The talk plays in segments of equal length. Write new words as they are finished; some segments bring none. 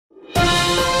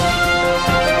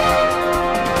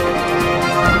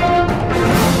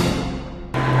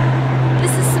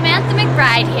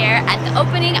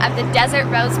opening of the Desert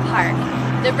Rose Park.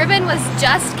 The ribbon was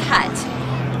just cut.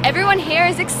 Everyone here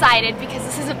is excited because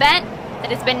this is an event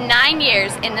that has been 9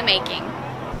 years in the making.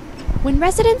 When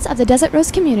residents of the Desert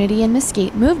Rose community in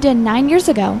Mesquite moved in 9 years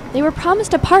ago, they were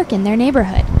promised a park in their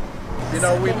neighborhood. You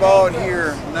know, we bought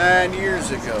here 9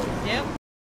 years ago. Yep.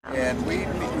 And we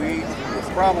were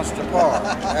promised a park.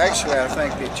 Actually, I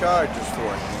think they charged us for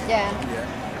it. Yeah.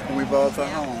 When we bought the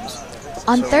homes.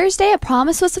 On Thursday, a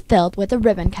promise was fulfilled with a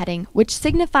ribbon cutting, which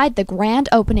signified the grand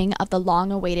opening of the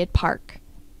long-awaited park.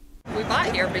 We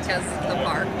bought here because the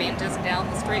park being just down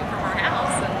the street from our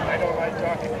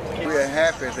house. We're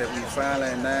happy that we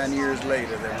finally, 9 years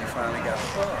later, that we finally got a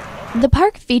park. The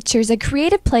park features a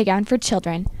creative playground for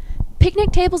children,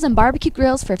 picnic tables and barbecue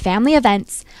grills for family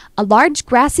events, a large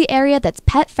grassy area that's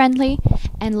pet-friendly,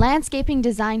 and landscaping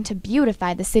designed to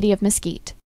beautify the city of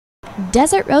Mesquite.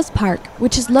 Desert Rose Park,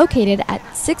 which is located at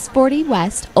 640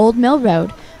 West Old Mill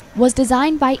Road, was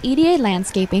designed by EDA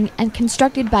Landscaping and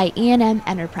constructed by E&M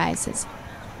Enterprises.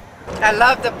 I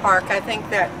love the park. I think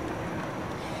that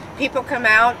people come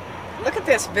out, look at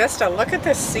this vista, look at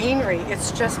this scenery.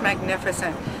 It's just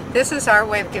magnificent. This is our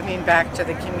way of giving back to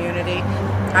the community.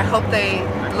 I hope they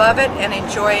love it and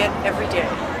enjoy it every day.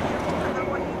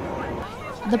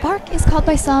 The park is called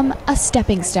by some a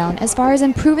stepping stone as far as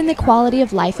improving the quality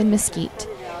of life in Mesquite.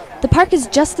 The park is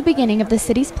just the beginning of the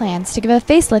city's plans to give a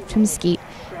facelift to Mesquite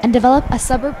and develop a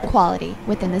suburb quality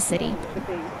within the city.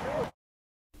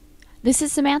 This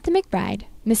is Samantha McBride,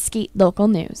 Mesquite Local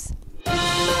News.